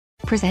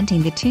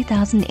presenting the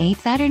 2008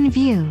 Saturn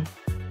VUE.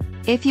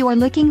 If you are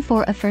looking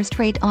for a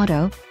first-rate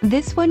auto,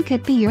 this one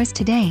could be yours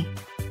today.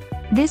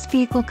 This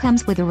vehicle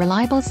comes with a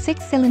reliable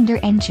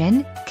 6-cylinder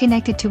engine,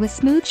 connected to a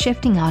smooth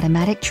shifting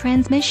automatic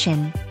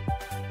transmission.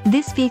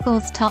 This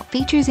vehicle's top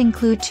features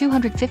include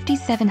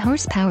 257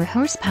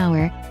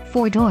 horsepower,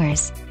 4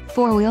 doors,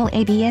 4-wheel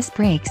ABS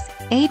brakes,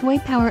 8-way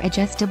power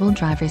adjustable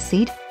driver's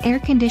seat, air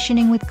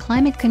conditioning with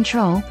climate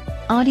control,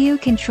 audio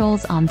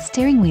controls on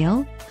steering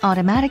wheel,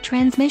 automatic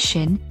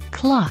transmission,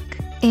 clock,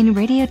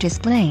 in-radio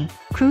display,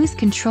 cruise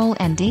control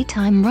and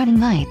daytime running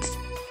lights.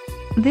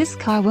 This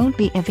car won't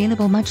be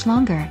available much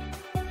longer.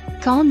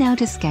 Call now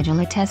to schedule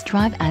a test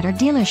drive at our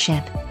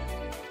dealership.